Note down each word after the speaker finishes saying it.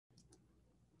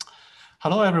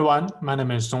Hello, everyone. My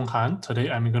name is Song Han. Today,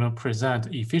 I'm going to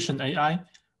present efficient AI,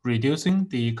 reducing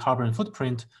the carbon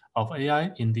footprint of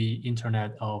AI in the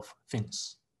Internet of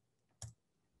Things.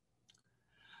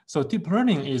 So deep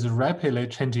learning is rapidly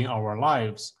changing our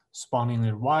lives, spawning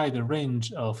a wide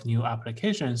range of new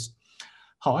applications.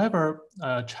 However,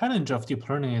 a challenge of deep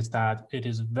learning is that it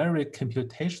is very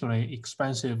computationally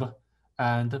expensive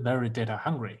and very data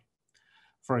hungry.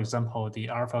 For example, the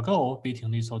AlphaGo beating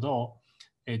LiSoDo,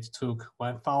 it took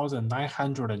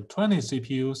 1,920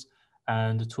 CPUs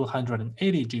and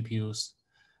 280 GPUs.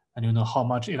 And you know how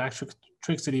much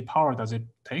electricity power does it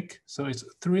take? So it's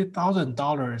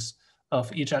 $3,000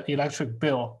 of each electric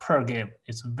bill per game.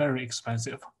 It's very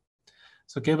expensive.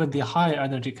 So given the high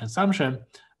energy consumption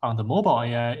on the mobile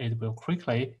AI, it will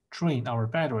quickly drain our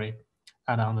battery.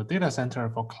 And on the data center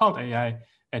for cloud AI,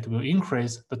 it will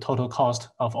increase the total cost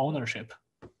of ownership.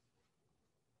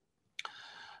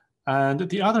 And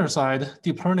the other side,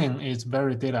 deep learning is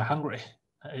very data hungry.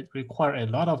 It requires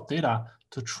a lot of data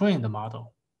to train the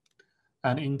model.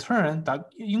 And in turn,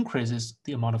 that increases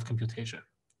the amount of computation.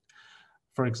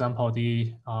 For example,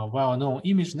 the well-known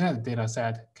ImageNet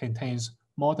dataset contains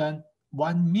more than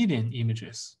 1 million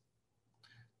images.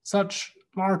 Such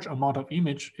large amount of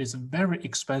image is very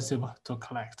expensive to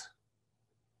collect.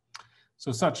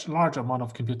 So such large amount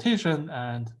of computation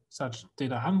and such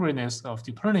data hungriness of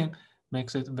deep learning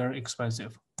makes it very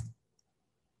expensive.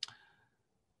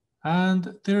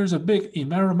 And there's a big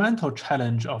environmental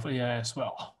challenge of AI as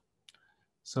well.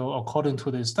 So according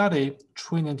to this study,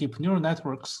 training deep neural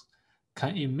networks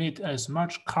can emit as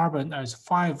much carbon as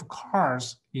 5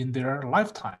 cars in their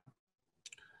lifetime.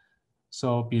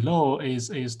 So below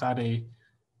is a study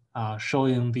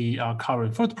showing the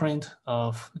carbon footprint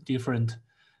of different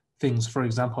things. For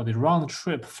example, the round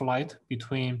trip flight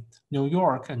between New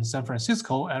York and San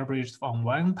Francisco averaged on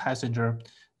one passenger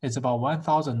is about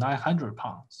 1,900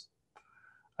 pounds.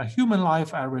 A human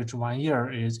life average 1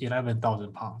 year is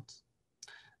 11,000 pounds.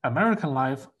 American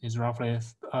life is roughly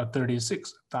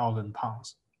 36,000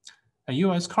 pounds. A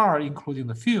US car, including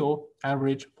the fuel,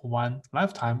 average for one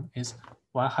lifetime is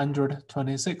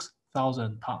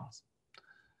 126,000 pounds.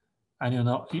 And you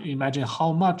know, imagine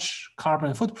how much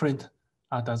carbon footprint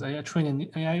does AI training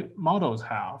AI models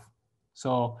have.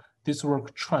 So this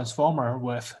work transformer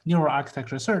with neural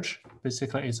architecture research,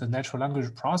 basically it's a natural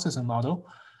language processing model,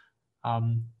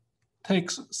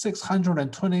 takes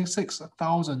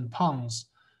 626,000 pounds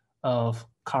of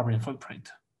carbon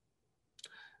footprint.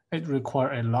 It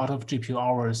requires a lot of GPU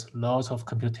hours, lots of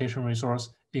computation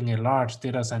resource in a large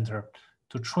data center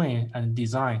to train and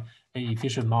design an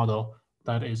efficient model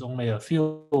that is only a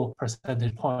few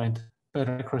percentage point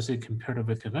better accuracy compared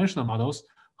with conventional models.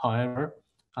 However,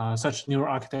 such neural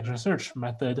architecture research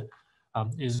method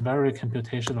is very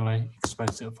computationally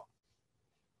expensive.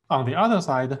 On the other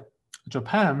side,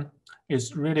 Japan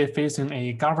is really facing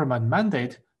a government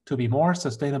mandate to be more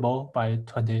sustainable by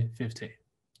 2050.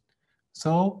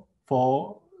 So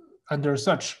under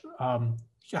such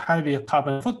heavy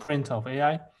carbon footprint of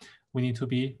AI, we need to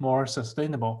be more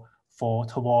sustainable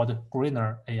toward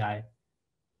greener AI.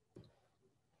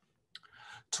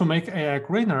 To make AI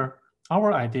greener,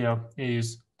 our idea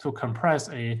is to compress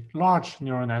a large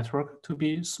neural network to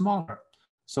be smaller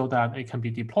so that it can be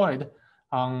deployed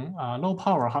on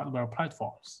low-power hardware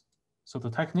platforms. So the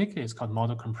technique is called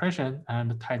model compression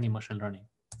and tiny machine learning.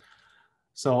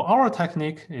 So our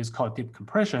technique is called deep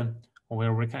compression,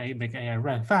 where we can make AI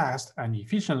run fast and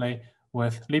efficiently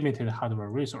with limited hardware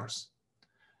resource.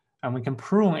 And we can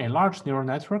prune a large neural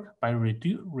network by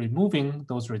removing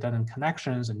those redundant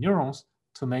connections and neurons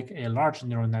to make a large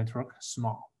neural network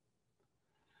small.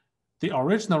 The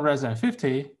original Resident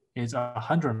 50 is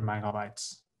 100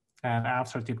 megabytes. And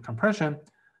after deep compression,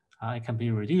 it can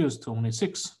be reduced to only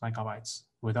 6 megabytes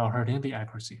without hurting the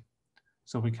accuracy.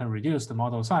 So we can reduce the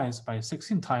model size by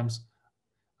 16 times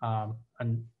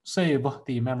and save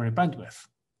the memory bandwidth.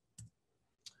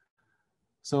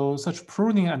 So such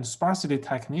pruning and sparsity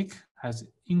technique has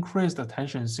increased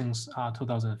attention since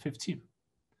 2015.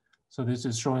 So this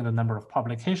is showing the number of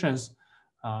publications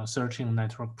searching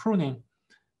network pruning.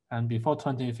 And before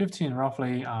 2015,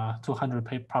 roughly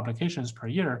 200 publications per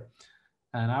year.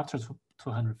 And after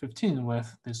 215,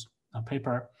 with this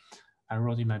paper I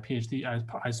wrote in my PhD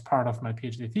as part of my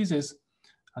PhD thesis,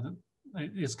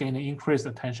 it's gaining increased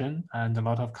attention and a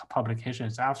lot of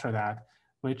publications after that,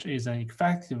 which is an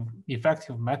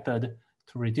effective method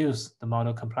to reduce the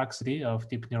model complexity of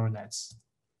deep neural nets.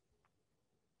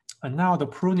 And now the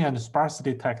pruning and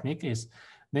sparsity technique is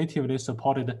natively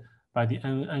supported by the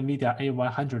NVIDIA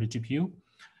A100 GPU.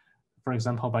 For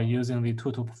example, by using the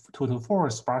 2 to 4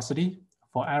 sparsity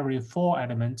for every 4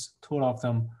 elements, 2 of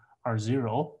them are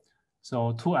 0.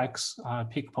 So 2x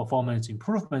peak performance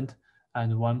improvement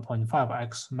and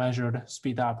 1.5x measured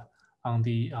speed up on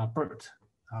the BERT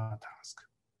task.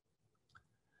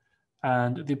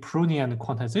 And the pruning and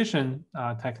quantization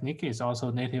technique is also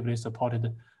natively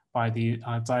supported by the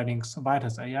Xilinx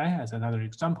Vitis AI as another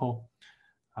example.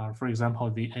 For example,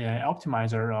 the AI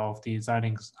optimizer of the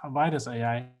Xilinx Vitis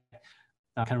AI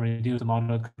can reduce the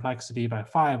model complexity by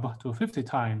 5 to 50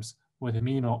 times with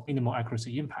minimal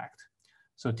accuracy impact.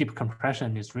 So deep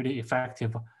compression is really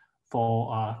effective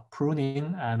for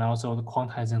pruning and also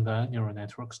quantizing the neural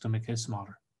networks to make it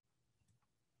smaller.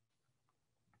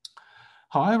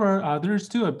 However, there is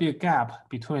still a big gap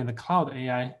between the cloud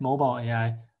AI, mobile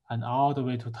AI, and all the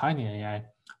way to tiny AI,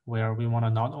 where we want to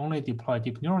not only deploy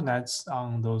deep neural nets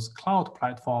on those cloud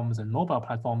platforms and mobile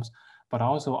platforms, but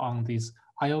also on these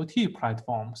IoT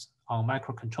platforms on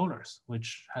microcontrollers,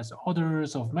 which has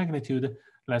orders of magnitude,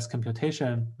 less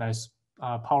computation, less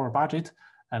power budget,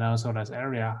 and also less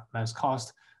area, less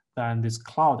cost than this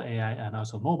cloud AI and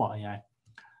also mobile AI.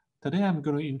 Today, I'm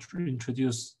going to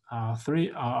introduce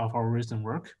 3 of our recent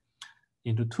work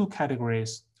into 2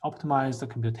 categories: optimize the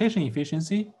computation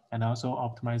efficiency and also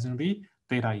optimizing the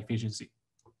data efficiency.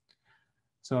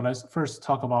 So let's first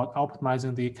talk about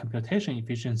optimizing the computation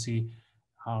efficiency,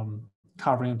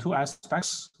 covering 2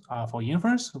 aspects. For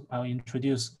inference, I'll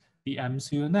introduce the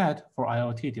MCUNet for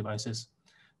IoT devices.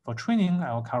 For training,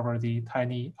 I'll cover the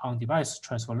tiny on-device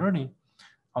transfer learning,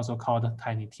 also called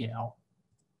TinyTL.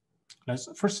 Let's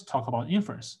first talk about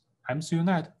inference,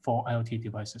 MCUNet for IoT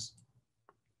devices.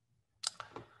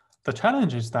 The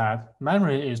challenge is that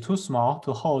memory is too small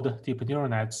to hold deep neural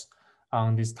nets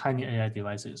on these tiny AI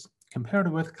devices.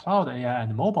 Compared with cloud AI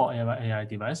and mobile AI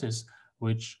devices,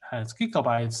 which has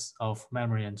gigabytes of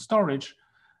memory and storage,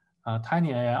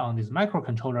 tiny AI on these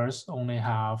microcontrollers only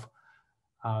have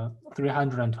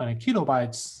 320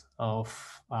 kilobytes of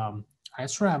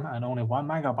SRAM and only 1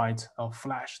 megabyte of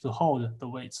flash to hold the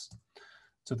weights.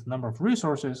 So the number of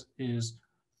resources is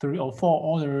 3 or 4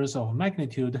 orders of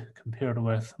magnitude compared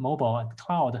with mobile and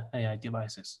cloud AI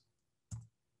devices.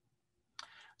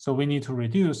 So we need to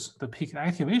reduce the peak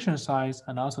activation size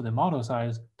and also the model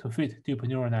size to fit deep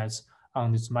neural nets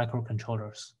on these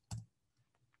microcontrollers.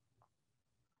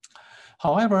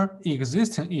 However,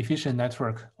 existing efficient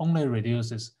network only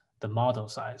reduces the model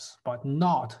size, but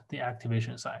not the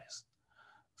activation size.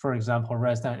 For example,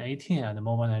 ResNet 18 and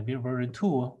MobileNet version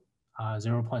 2,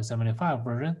 0.75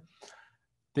 version,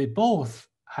 they both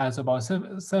has about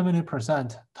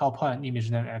 70% top-line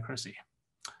ImageNet accuracy.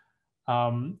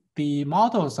 The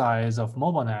model size of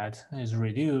MobileNet is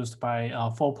reduced by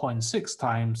 4.6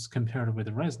 times compared with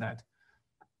ResNet.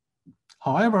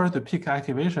 However, the peak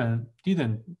activation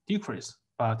didn't decrease,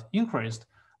 but increased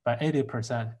by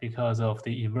 80% because of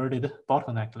the inverted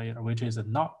bottleneck layer, which is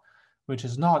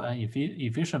not an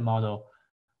efficient model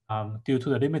due to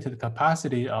the limited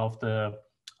capacity of the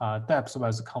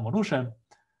depth-wise convolution,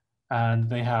 and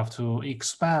they have to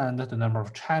expand the number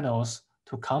of channels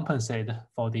to compensate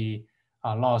for the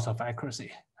loss of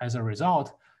accuracy. As a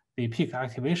result, the peak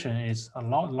activation is a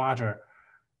lot larger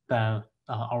than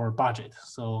our budget.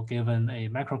 So given a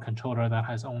microcontroller that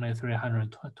has only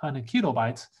 320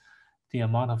 kilobytes, the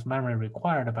amount of memory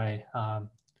required by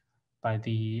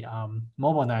the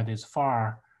MobileNet is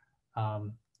far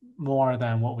more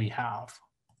than what we have.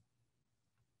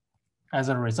 As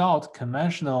a result,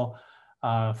 conventional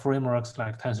frameworks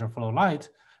like TensorFlow Lite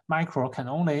Micro can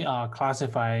only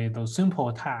classify those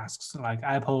simple tasks like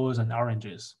apples and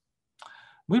oranges.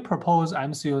 We propose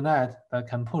MCUNet that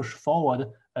can push forward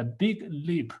a big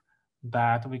leap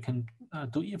that we can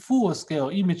do full-scale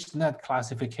ImageNet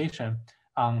classification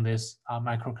on this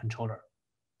microcontroller.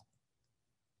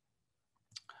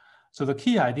 So the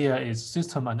key idea is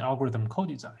system and algorithm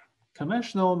co-design.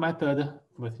 Conventional method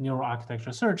with neural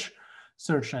architecture search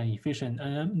an efficient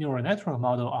neural network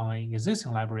model on an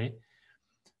existing library.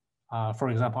 For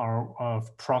example, our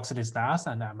Proxy-DAS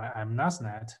and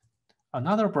MNASNet.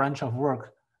 Another branch of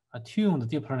work tune the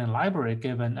deep learning library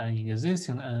given an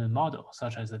existing model,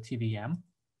 such as the TVM.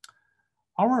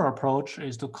 Our approach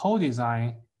is to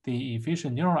co-design the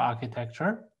efficient neural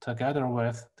architecture together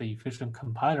with the efficient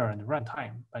compiler and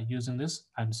runtime by using this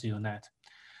MCUNet.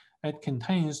 It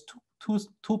contains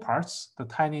two parts. The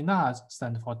tiny NAS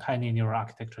stands for Tiny Neural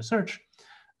Architecture Search,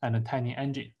 and the tiny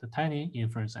engine, the tiny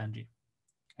inference engine.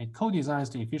 It co-designs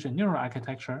the efficient neural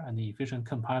architecture and the efficient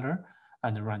compiler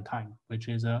and the runtime, which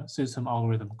is a system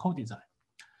algorithm co-design.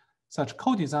 Such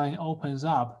co-design opens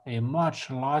up a much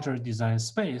larger design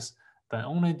space than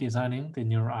only designing the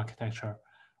neural architecture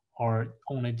or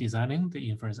only designing the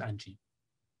inference engine.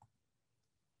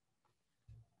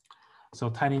 So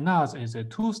TinyNAS is a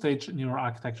two-stage neural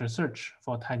architecture search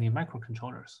for tiny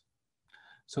microcontrollers.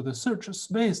 So the search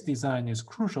space design is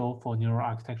crucial for neural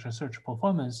architecture search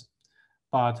performance,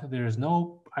 but there is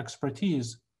no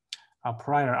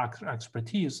prior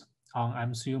expertise on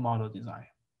MCU model design.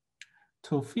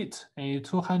 To fit a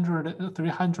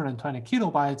 320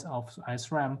 kilobytes of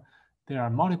SRAM, there are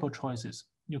multiple choices.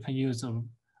 You can use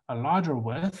a larger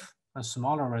width, a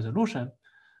smaller resolution,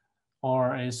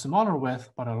 or a smaller width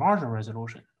but a larger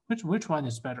resolution. Which one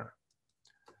is better?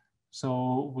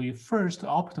 So we first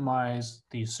optimize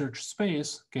the search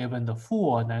space given the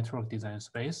full network design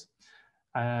space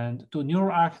and do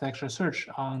neural architecture search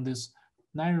on this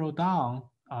narrowed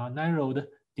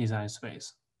design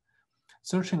space.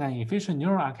 Searching an efficient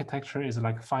neural architecture is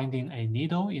like finding a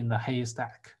needle in the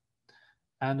haystack.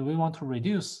 And we want to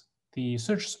reduce the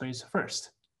search space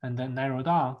first and then narrow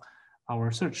down our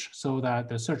search so that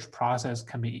the search process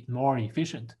can be more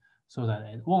efficient so that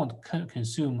it won't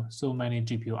consume so many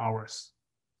GPU hours.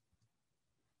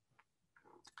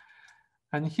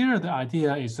 And here the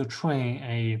idea is to train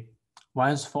a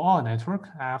once-for-all network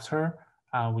after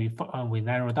we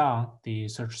narrow down the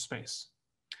search space.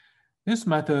 This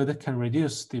method can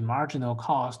reduce the marginal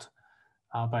cost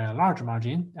by a large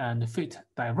margin and fit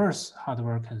diverse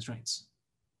hardware constraints.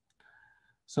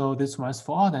 So this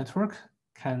once-for-all network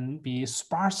can be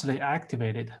sparsely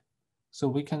activated. So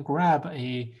we can grab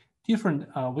a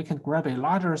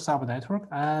larger subnetwork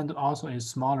and also a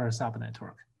smaller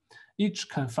subnetwork. Each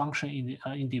can function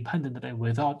independently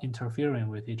without interfering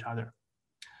with each other.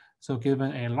 So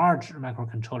given a large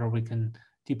microcontroller, we can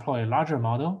deploy a larger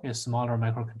model. A smaller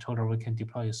microcontroller, we can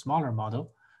deploy a smaller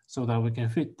model so that we can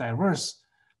fit diverse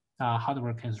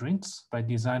hardware constraints by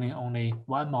designing only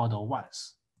one model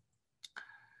once.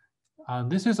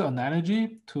 This is an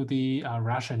analogy to the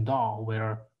Russian doll,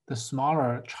 where the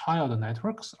smaller child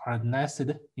networks are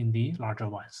nested in the larger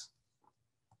ones.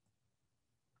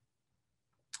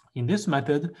 In this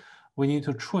method, we need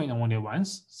to train only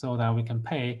once so that we can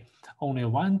pay only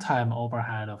one-time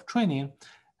overhead of training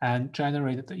and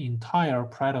generate the entire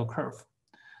Pareto curve.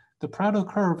 The Pareto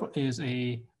curve is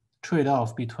a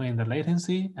trade-off between the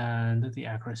latency and the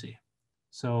accuracy.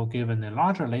 So given a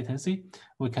larger latency,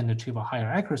 we can achieve a higher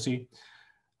accuracy,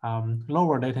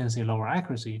 lower latency, lower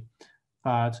accuracy.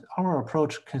 But our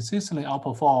approach consistently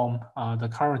outperforms the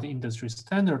current industry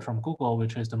standard from Google,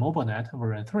 which is the MobileNet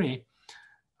version 3,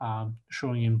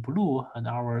 showing in blue, and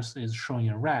ours is showing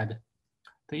in red.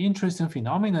 The interesting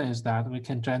phenomenon is that we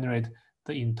can generate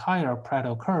the entire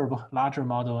Pareto curve, larger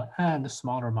model and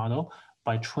smaller model,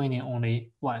 by training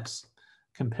only once.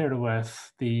 Compared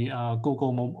with the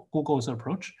Google's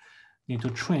approach, you need to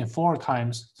train 4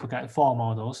 times to get 4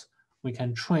 models. We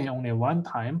can train only one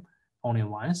time, only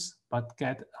once, but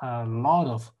get a lot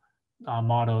of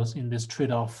models in this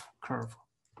trade-off curve.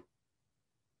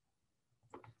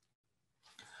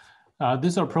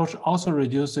 This approach also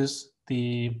reduces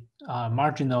the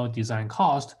marginal design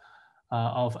cost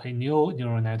of a new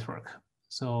neural network.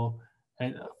 So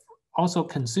it also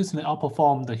consistently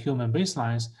outperformed the human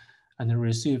baselines and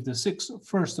received the 6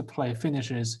 first-place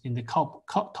finishes in the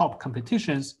top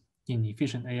competitions in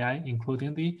efficient AI,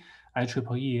 including the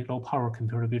IEEE Low Power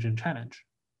Computer Vision Challenge.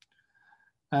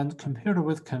 And compared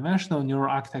with conventional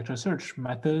neural architecture search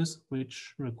methods,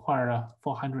 which require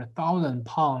 400,000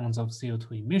 pounds of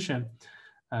CO2 emission,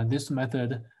 this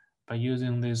method, by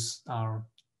using this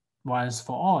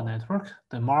once-for-all network,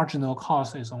 the marginal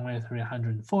cost is only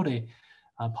 340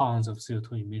 pounds of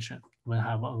CO2 emission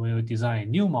when we design a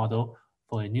new model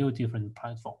for a new different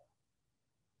platform.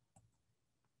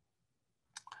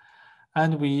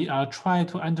 And we try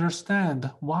to understand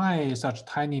why such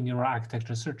tiny neural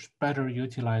architecture search better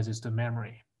utilizes the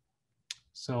memory.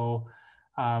 So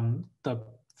the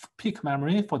peak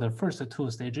memory for the first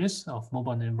 2 stages of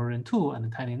MobileNet version 2 and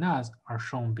the TinyNAS are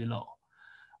shown below.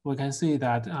 We can see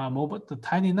that the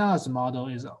TinyNAS model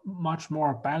is much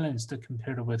more balanced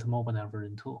compared with MobileNet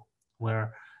version 2,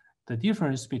 where the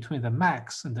difference between the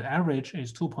max and the average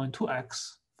is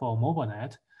 2.2x for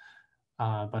MobileNet,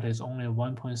 but it's only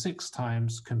 1.6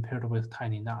 times compared with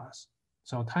TinyNAS.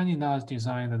 So TinyNAS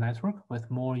designed the network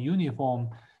with more uniform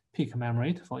peak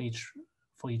memory for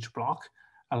each block,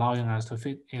 allowing us to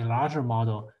fit a larger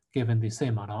model given the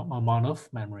same amount of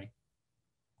memory.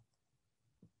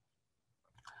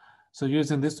 So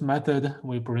using this method,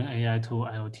 we bring AI to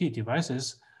IoT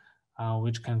devices,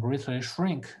 which can greatly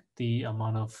shrink the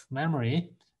amount of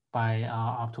memory by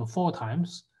up to 4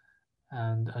 times,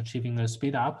 and achieving a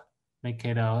speed up, make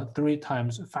it 3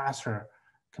 times faster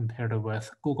compared with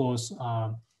Google's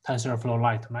TensorFlow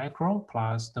Lite Micro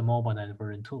plus the MobileNet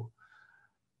version 2.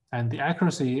 And the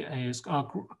accuracy is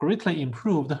greatly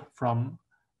improved from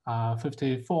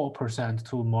 54%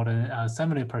 to more than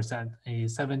 70%, a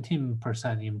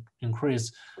 17%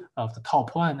 increase of the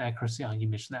top one accuracy on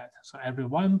ImageNet. So every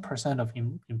 1% of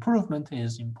improvement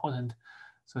is important.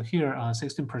 So here,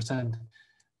 16%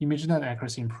 ImageNet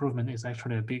accuracy improvement is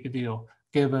actually a big deal,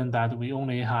 given that we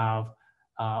only have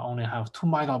 2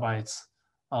 megabytes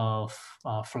of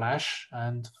flash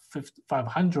and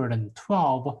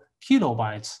 512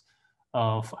 kilobytes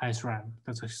of SRAM.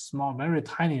 That's a small, very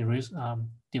tiny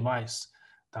device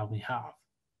that we have.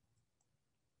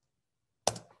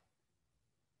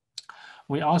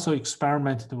 We also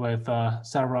experimented with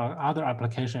several other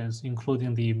applications,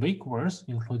 including the wake words,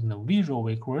 including the visual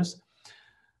wake words.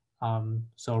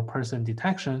 So person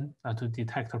detection to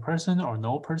detect a person or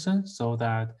no person, so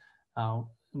that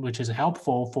which is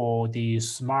helpful for the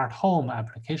smart home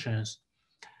applications,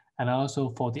 and also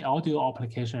for the audio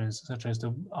applications, such as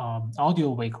the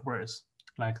audio wake words,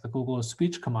 like the Google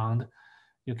speech command.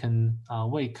 You can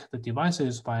wake the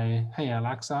devices by, hey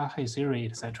Alexa, hey Siri,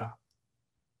 etc.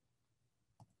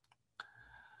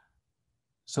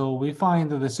 So we find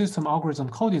that the system algorithm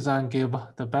co-design give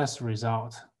the best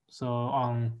result. So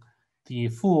on the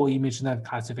full ImageNet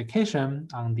classification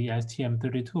on the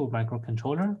STM32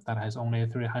 microcontroller that has only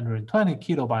 320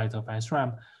 kilobytes of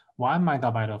SRAM, 1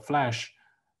 megabyte of flash,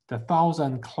 the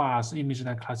 1000 class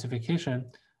ImageNet classification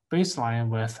baseline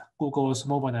with Google's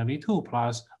MobileNet V2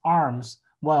 plus ARM's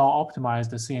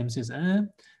well-optimized CMSIS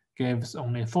gives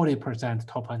only 40%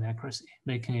 top-line accuracy,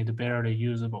 making it barely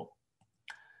usable.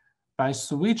 By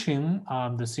switching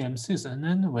the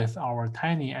CMSIS with our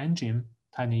Tiny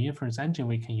inference engine,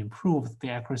 we can improve the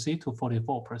accuracy to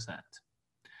 44%.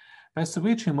 By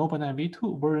switching MobileNet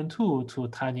V2 version 2 to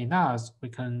TinyNAS, we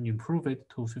can improve it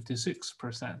to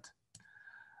 56%.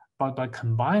 But by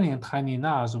combining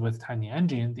TinyNAS with Tiny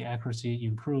Engine, the accuracy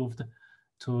improved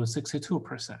to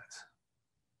 62%,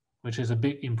 which is a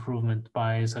big improvement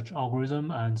by such algorithm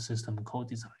and system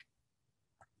co-design.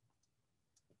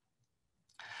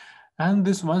 And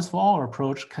this once-for-all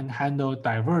approach can handle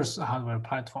diverse hardware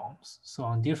platforms. So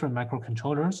on different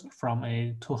microcontrollers, from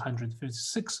a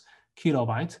 256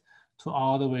 kilobyte to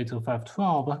all the way to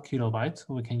 512 kilobytes,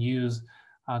 we can use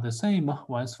the same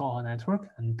once-for-all network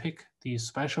and pick the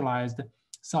specialized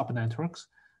sub-networks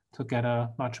to get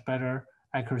a much better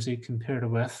accuracy compared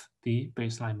with the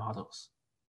baseline models.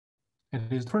 It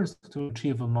is first to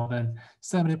achieve more than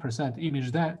 70%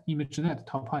 ImageNet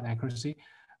top-line accuracy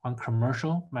on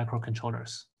commercial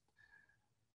microcontrollers.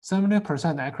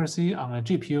 70% accuracy on a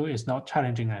GPU is not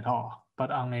challenging at all,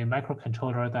 but on a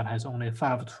microcontroller that has only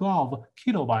 512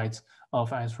 kilobytes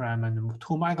of SRAM and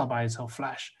 2 megabytes of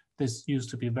flash, this used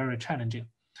to be very challenging.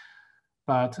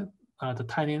 But the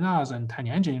TinyNAS and Tiny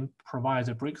Engine provides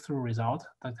a breakthrough result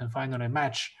that can finally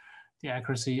match the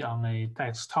accuracy on a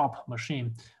desktop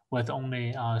machine with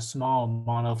only a small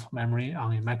amount of memory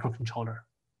on a microcontroller.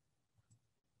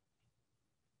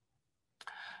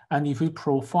 And if we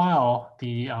profile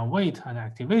the weight and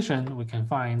activation, we can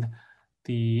find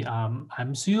the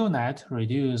MCUNet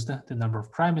reduced the number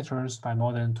of parameters by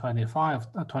more than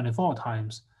 24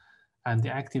 times, and the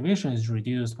activation is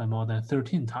reduced by more than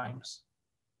 13 times.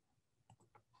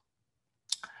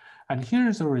 And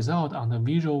here's the result on the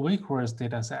visual wake words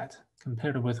dataset.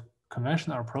 Compared with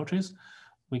conventional approaches,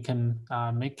 we can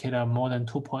make it more than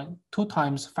 2.2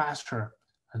 times faster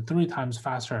and 3 times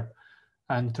faster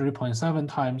and 3.7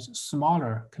 times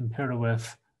smaller compared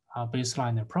with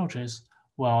baseline approaches,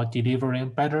 while delivering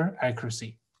better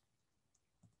accuracy.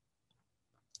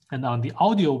 And on the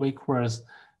audio wake words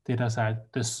dataset,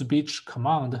 the speech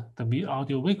command, the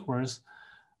audio wake words,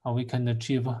 we can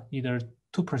achieve either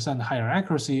 2% higher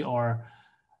accuracy or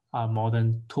more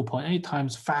than 2.8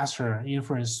 times faster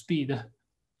inference speed,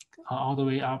 all the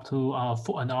way up to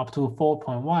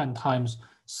 4.1 times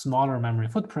smaller memory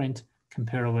footprint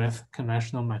compared with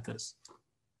conventional methods.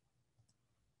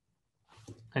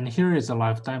 And here is a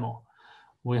live demo.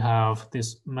 We have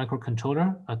this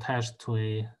microcontroller attached to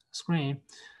a screen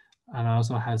and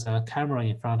also has a camera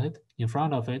in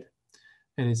front of it.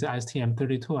 It is the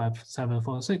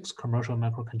STM32F746 commercial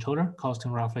microcontroller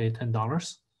costing roughly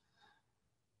 $10.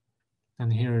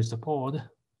 And here is the board.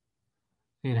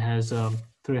 It has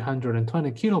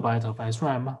 320 kilobytes of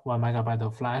SRAM, 1 megabyte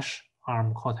of flash,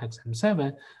 ARM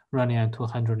Cortex-M7 running at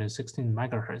 216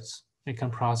 megahertz. It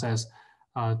can process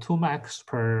 2 max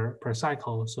per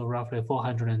cycle, so roughly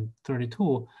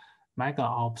 432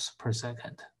 megaops per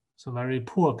second. So very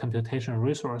poor computational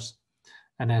resource,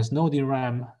 and has no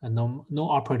DRAM and no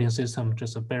operating system,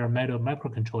 just a bare metal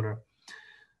microcontroller.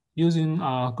 Using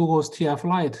Google's TF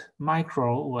Lite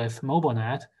Micro with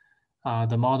MobileNet,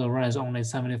 the model runs only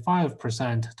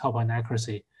 75% top-line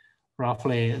accuracy,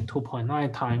 roughly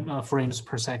 2.9 frames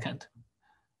per second.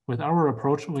 With our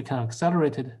approach, we can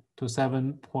accelerate it to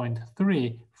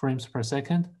 7.3 frames per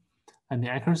second, and the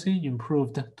accuracy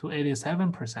improved to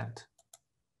 87%.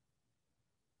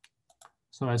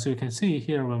 So as you can see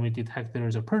here, when we detect there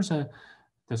is a person,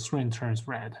 the screen turns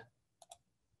red.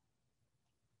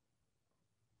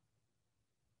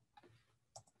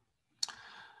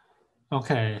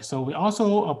 Okay, so we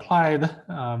also applied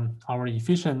our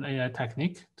efficient AI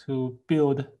technique to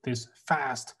build this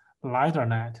fast LiDAR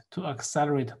net to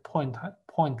accelerate point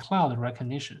cloud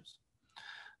recognition.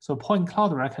 So point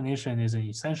cloud recognition is an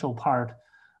essential part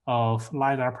of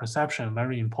LiDAR perception,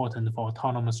 very important for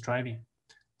autonomous driving.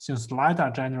 Since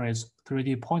LiDAR generates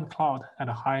 3D point cloud at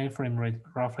a high frame rate,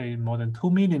 roughly more than 2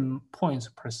 million points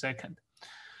per second.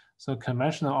 So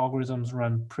conventional algorithms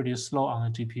run pretty slow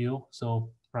on the GPU, so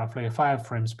roughly 5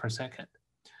 frames per second.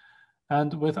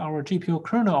 And with our GPU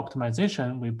kernel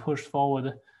optimization, we pushed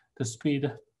forward the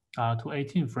speed to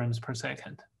 18 frames per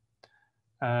second.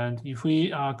 And if we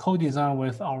co-design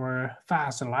with our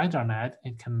fast LiDAR net,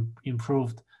 it can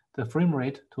improve the frame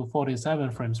rate to 47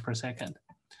 frames per second.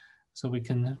 So we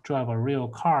can drive a real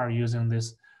car using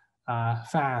this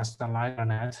fast LiDAR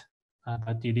net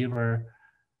that deliver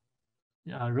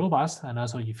robust and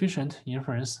also efficient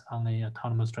inference on the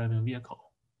autonomous driving vehicle.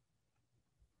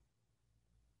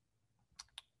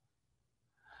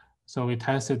 So we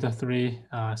tested the 3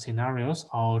 scenarios,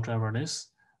 all driverless,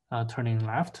 turning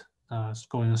left,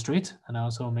 going straight, and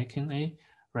also making a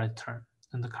right turn.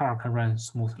 And the car can run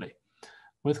smoothly.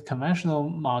 With conventional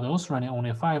models running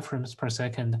only 5 frames per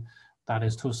second, that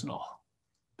is too slow.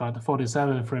 But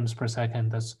 47 frames per second,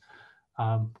 that's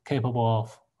capable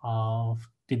of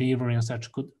delivering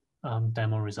such good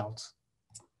demo results.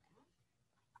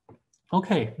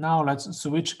 Okay, now let's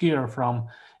switch gear from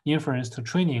inference to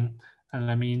training. And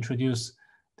let me introduce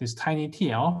this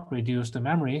TinyTL, reduced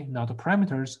memory, not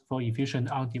parameters, for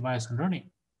efficient on-device learning.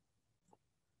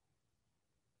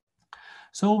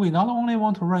 So we not only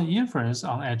want to run inference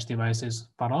on edge devices,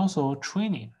 but also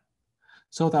training,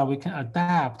 so that we can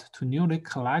adapt to newly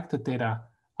collected data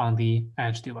on the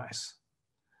edge device.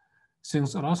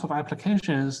 Since a lot of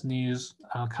applications need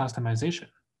customization,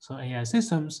 so AI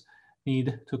systems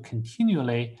need to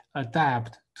continually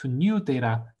adapt to new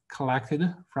data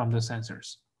collected from the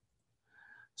sensors.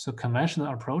 So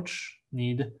conventional approach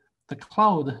need the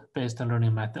cloud-based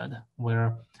learning method,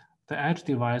 where the edge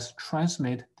device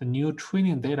transmit the new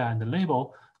training data and the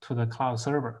label to the cloud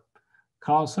server.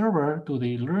 Cloud server do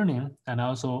the learning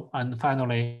and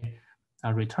finally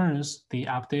returns the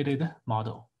updated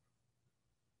model.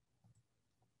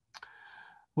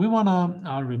 We want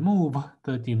to remove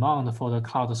the demand for the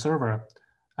cloud server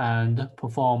and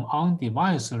perform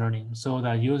on-device learning so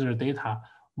that user data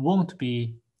won't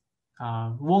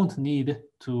need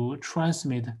to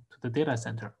transmit to the data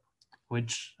center,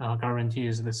 which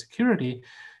guarantees the security,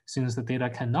 since the data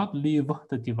cannot leave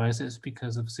the devices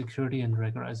because of security and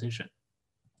regularization.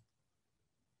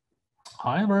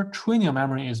 However, training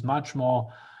memory is much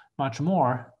more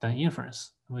than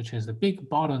inference, which is the big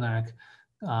bottleneck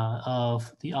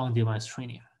of the on-device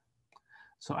training.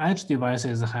 So edge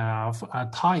devices have a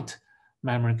tight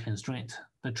memory constraint.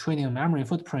 The training memory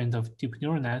footprint of deep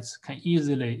neural nets can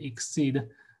easily exceed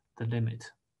the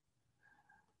limit.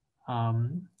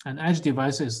 And edge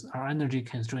devices are energy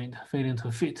constrained, failing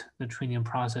to fit the training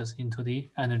process into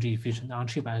the energy efficient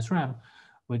on-chip SRAM,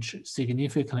 which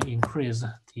significantly increase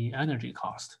the energy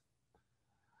cost.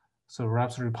 So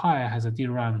Raspberry Pi has a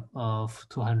DRAM of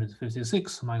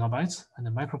 256 megabytes, and the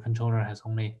microcontroller has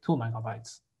only 2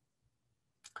 megabytes.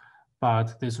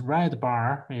 But this red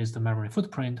bar is the memory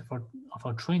footprint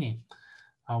for training.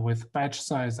 With batch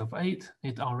size of 8,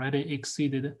 it already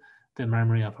exceeded the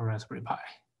memory of a Raspberry Pi,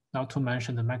 not to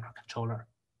mention the microcontroller.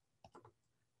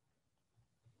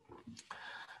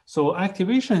 So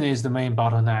activation is the main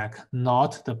bottleneck,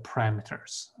 not the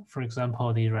parameters. For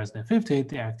example, the Resident 50,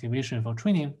 the activation for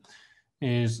training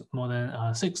is more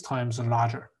than 6 times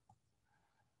larger.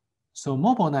 So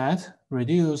MobileNet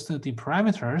reduced the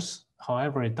parameters.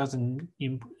 However, it doesn't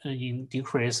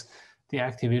decrease the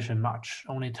activation much,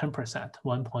 only 10%,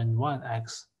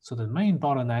 1.1x. So the main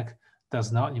bottleneck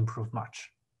does not improve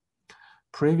much.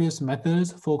 Previous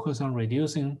methods focus on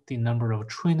reducing the number of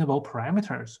trainable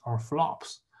parameters or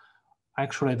flops.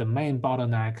 Actually, the main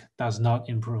bottleneck does not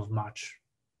improve much.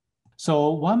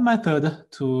 So one method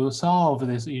to solve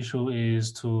this issue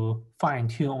is to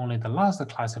fine-tune only the last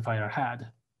classifier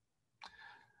head.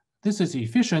 This is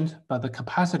efficient, but the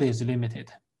capacity is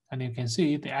limited. And you can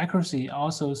see the accuracy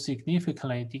also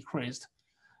significantly decreased.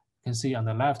 You can see on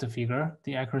the left figure,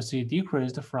 the accuracy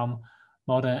decreased from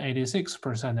more than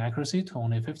 86% accuracy to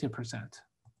only 50%.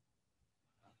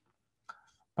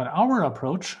 But our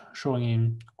approach, shown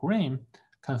in green,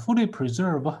 can fully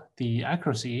preserve the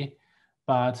accuracy,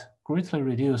 but greatly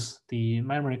reduce the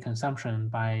memory consumption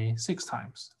by 6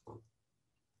 times.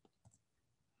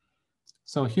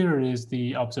 So here is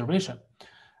the observation.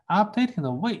 Updating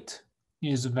the weight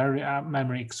is very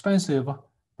memory expensive,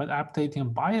 but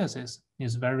updating biases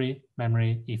is very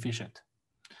memory efficient.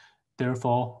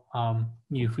 Therefore,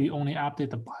 if we only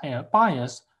update the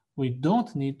bias, we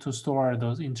don't need to store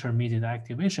those intermediate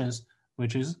activations,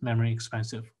 which is memory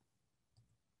expensive.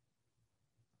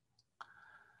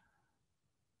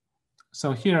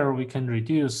 So here we can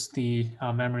reduce the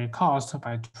memory cost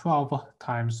by 12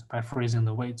 times by freezing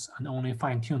the weights and only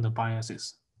fine-tune the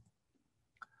biases.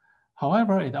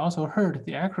 However, it also hurt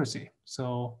the accuracy,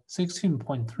 so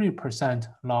 16.3%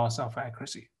 loss of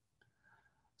accuracy.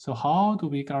 So how do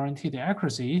we guarantee the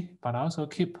accuracy, but also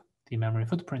keep the memory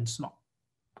footprint small?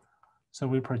 So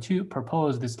we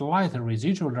propose this light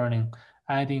residual learning,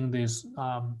 adding this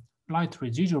light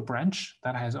residual branch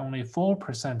that has only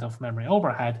 4% of memory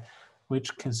overhead,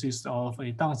 which consists of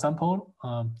a downsample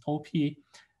OP,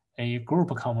 a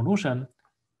group convolution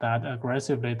that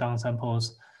aggressively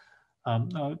downsamples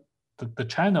the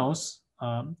channels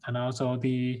and also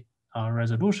the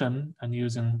resolution and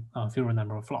using fewer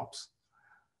number of flops.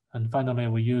 And finally,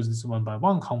 we use this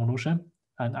one-by-one convolution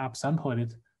and upsample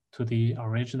it to the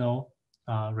original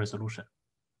resolution.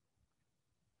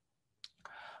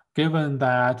 Given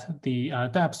that the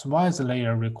depth-wise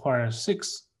layer requires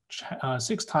 6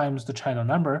 times the channel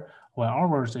number, while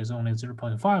ours is only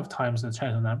 0.5 times the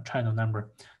channel number,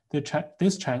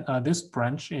 this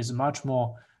branch is much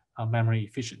more memory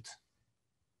efficient.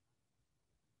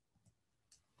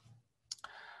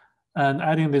 And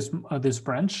adding this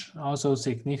branch also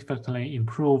significantly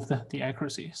improved the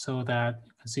accuracy, so that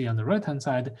you can see on the right-hand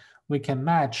side, we can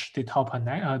match the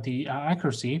the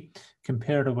accuracy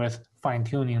compared with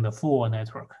fine-tuning the full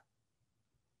network.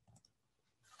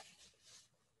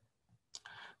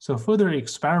 So further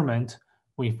experiment,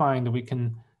 we find we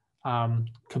can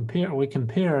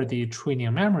compare the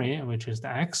training memory, which is the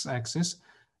x-axis,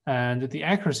 and the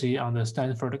accuracy on the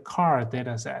Stanford car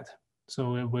dataset.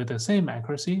 So with the same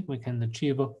accuracy, we can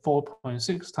achieve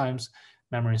 4.6 times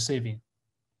memory saving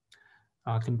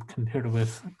compared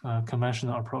with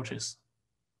conventional approaches.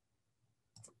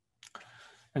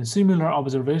 And similar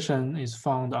observation is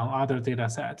found on other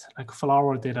datasets, like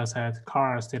flower dataset,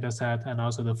 cars dataset, and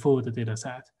also the food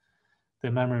dataset.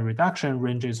 The memory reduction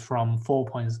ranges from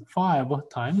 4.5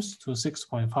 times to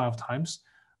 6.5 times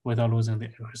without losing the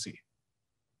accuracy.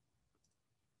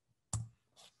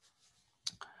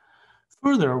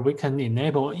 Further, we can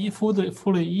enable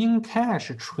fully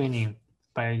in-cache training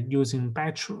by using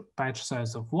batch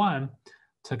size of 1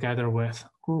 together with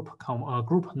group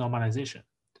normalization.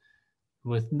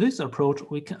 With this approach,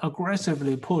 we can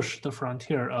aggressively push the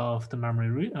frontier of the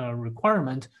memory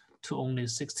requirement to only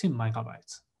 16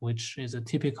 megabytes, which is a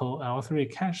typical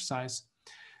L3 cache size,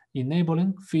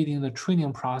 enabling feeding the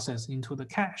training process into the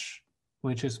cache,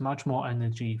 which is much more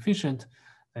energy efficient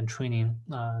than training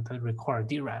that require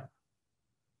DRAM.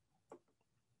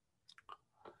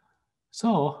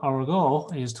 So our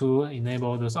goal is to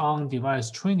enable this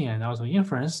on-device training and also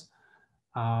inference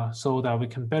so that we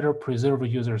can better preserve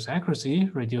users' accuracy,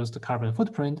 reduce the carbon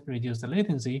footprint, reduce the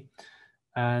latency,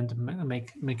 and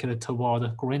make it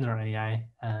toward greener AI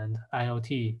and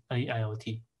IoT,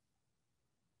 AIoT.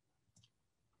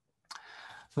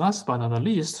 Last but not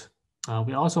least,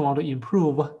 we also want to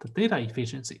improve the data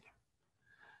efficiency.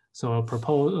 So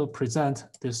I'll present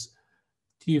this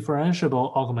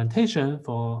differentiable augmentation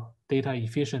for data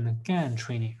efficient GAN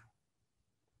training.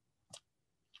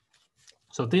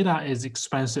 So data is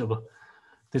expensive.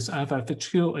 This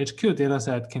FFHQ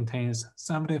dataset contains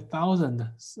 70,000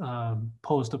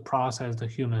 post-processed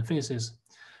human faces.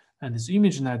 And this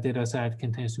ImageNet dataset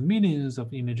contains millions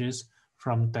of images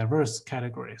from diverse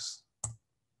categories.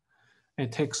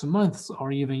 It takes months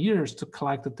or even years to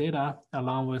collect the data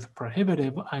along with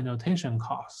prohibitive annotation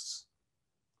costs.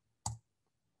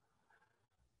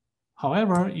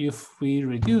 However, if we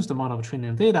reduce the amount of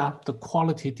training data, the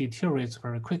quality deteriorates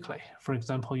very quickly. For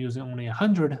example, using only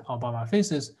 100 Obama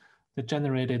faces, the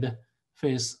generated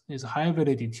face is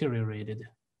heavily deteriorated.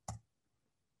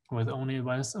 With only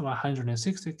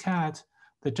 160 cat,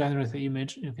 the generated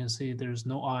image, you can see there's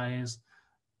no eyes,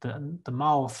 the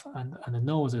mouth and the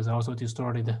nose is also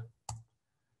distorted.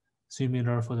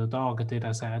 Similar for the dog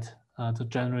dataset, the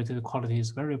generated quality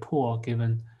is very poor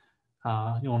given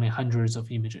only hundreds of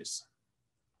images.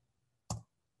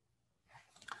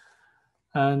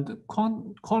 And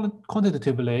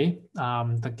quantitatively,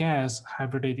 the gas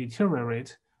heavily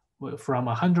deteriorate from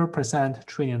 100%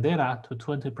 training data to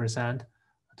 20%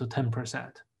 to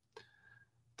 10%.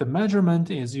 The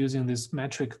measurement is using this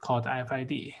metric called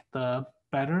FID. The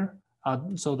better,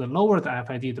 so the lower the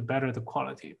FID, the better the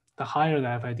quality. The higher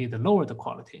the FID, the lower the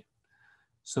quality.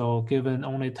 So given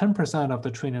only 10% of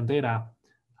the training data,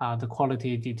 the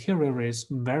quality deteriorates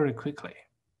very quickly.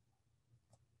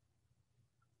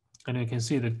 And you can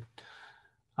see the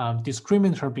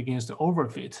discriminator begins to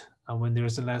overfit when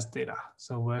there's less data.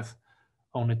 So with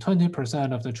only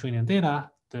 20% of the training data,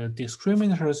 the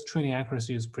discriminator's training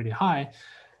accuracy is pretty high,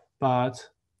 but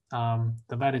the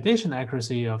validation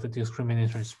accuracy of the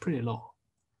discriminator is pretty low.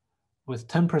 With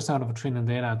 10% of training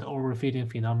data, the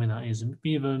overfitting phenomena is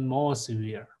even more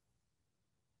severe.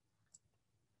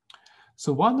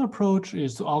 So one approach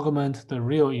is to augment the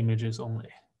real images only.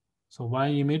 So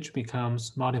one image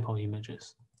becomes multiple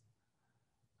images.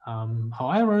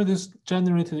 However, this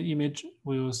generated image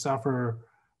will suffer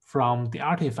from the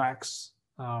artifacts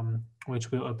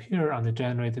which will appear on the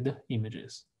generated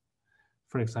images.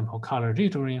 For example, color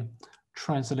jittering,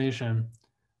 translation,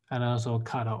 and also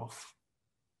cutoff.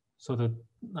 So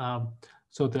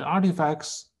the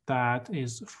artifacts that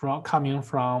is coming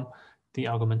from the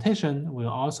augmentation will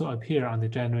also appear on the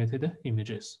generated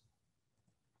images.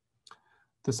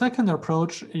 The second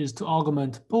approach is to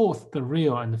augment both the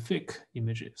real and the fake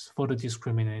images for the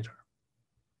discriminator.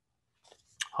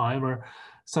 However,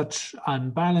 such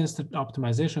unbalanced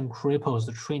optimization cripples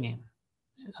the training.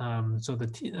 So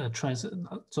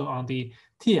on the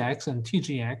TX and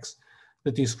TGX,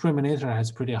 the discriminator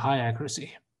has pretty high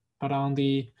accuracy, but on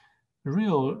the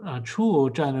real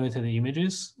true generated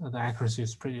images, the accuracy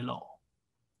is pretty low.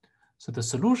 So the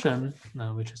solution,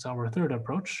 which is our third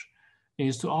approach,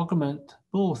 is to augment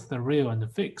both the real and the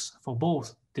fakes for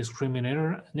both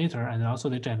discriminator and also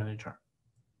the generator.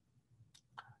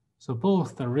 So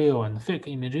both the real and fake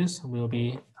images will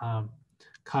be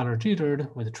color jittered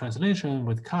with translation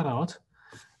with cutout,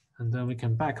 and then we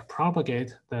can back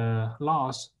propagate the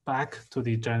loss back to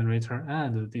the generator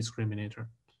and the discriminator.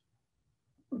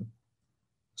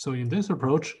 So in this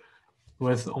approach,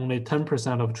 with only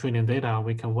 10% of training data,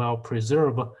 we can well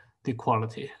preserve the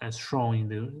quality as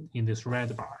shown in this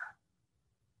red bar.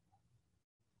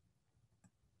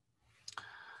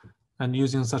 And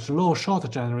using such low shot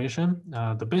generation,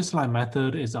 the baseline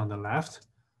method is on the left.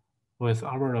 With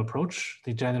our approach,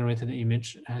 the generated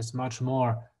image has much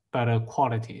more better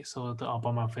quality. So the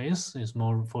Obama face is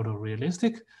more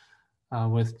photorealistic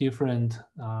with different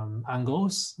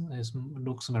angles. It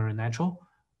looks very natural.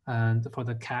 And for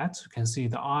the cat, you can see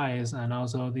the eyes and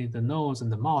also the nose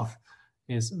and the mouth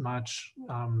is much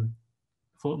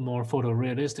more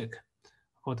photorealistic,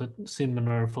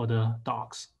 similar for the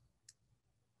dogs.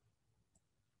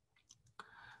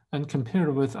 And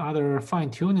compared with other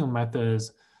fine-tuning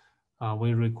methods,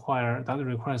 that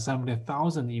require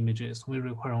 70,000 images. We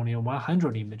require only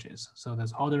 100 images. So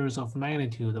that's orders of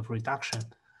magnitude of reduction,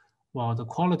 while the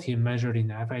quality measured in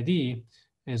FID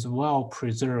is well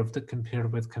preserved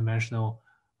compared with conventional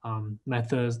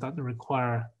methods that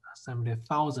require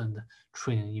 70,000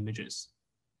 training images.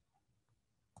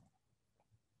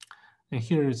 And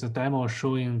here is a demo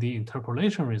showing the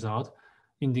interpolation result,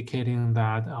 indicating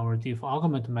that our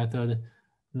DiffAugment method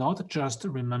not just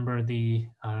remember the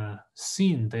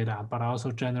seen data, but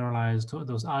also generalize to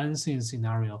those unseen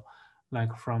scenario,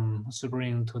 like from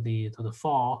spring to the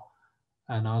fall,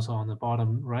 and also on the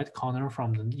bottom right corner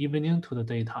from the evening to the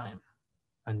daytime,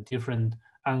 and different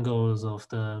angles of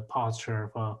the posture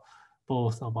for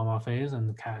both Obama face and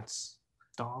the cat's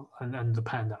dog and the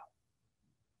panda.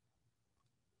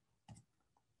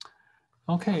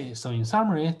 Okay, so in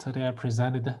summary, today I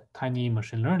presented tiny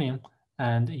machine learning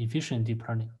and efficient deep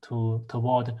learning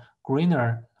toward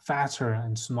greener, faster,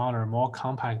 and smaller, more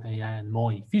compact AI and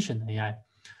more efficient AI.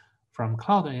 From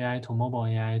cloud AI to mobile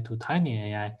AI to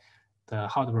tiny AI, the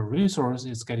hardware resource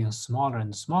is getting smaller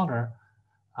and smaller,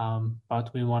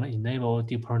 but we want to enable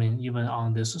deep learning even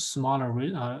on this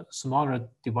smaller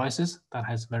devices that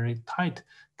has very tight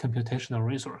computational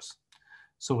resource.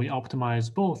 So we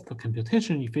optimize both the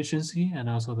computation efficiency and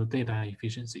also the data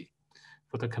efficiency.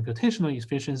 For the computational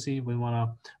efficiency,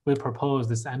 we propose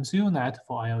this MCUNet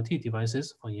for IoT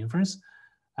devices for inference,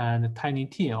 and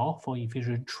TinyTL for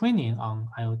efficient training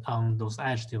on those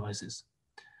edge devices.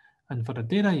 And for the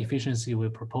data efficiency, we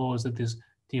propose this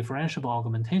differentiable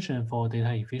augmentation for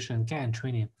data efficient GAN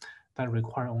training that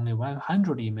require only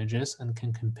 100 images and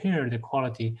can compare the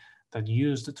quality that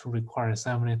used to require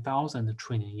 70,000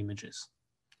 training images.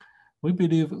 We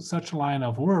believe such line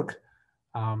of work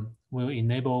will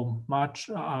enable much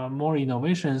more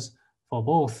innovations for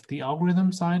both the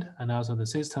algorithm side and also the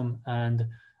system and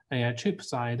AI chip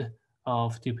side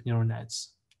of deep neural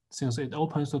nets, since it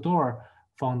opens the door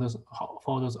for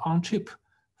those on-chip,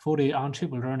 fully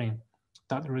on-chip learning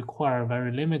that require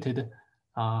very limited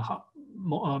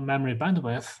memory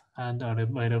bandwidth and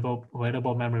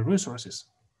available memory resources.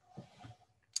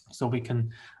 So we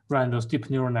can run those deep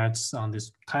neural nets on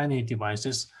these tiny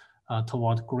devices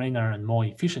toward greener and more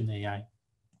efficient AI.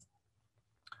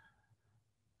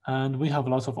 And we have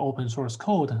lots of open source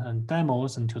code and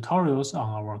demos and tutorials on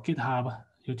our GitHub,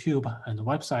 YouTube, and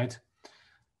website.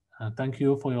 Thank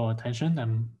you for your attention.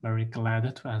 I'm very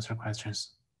glad to answer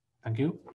questions. Thank you.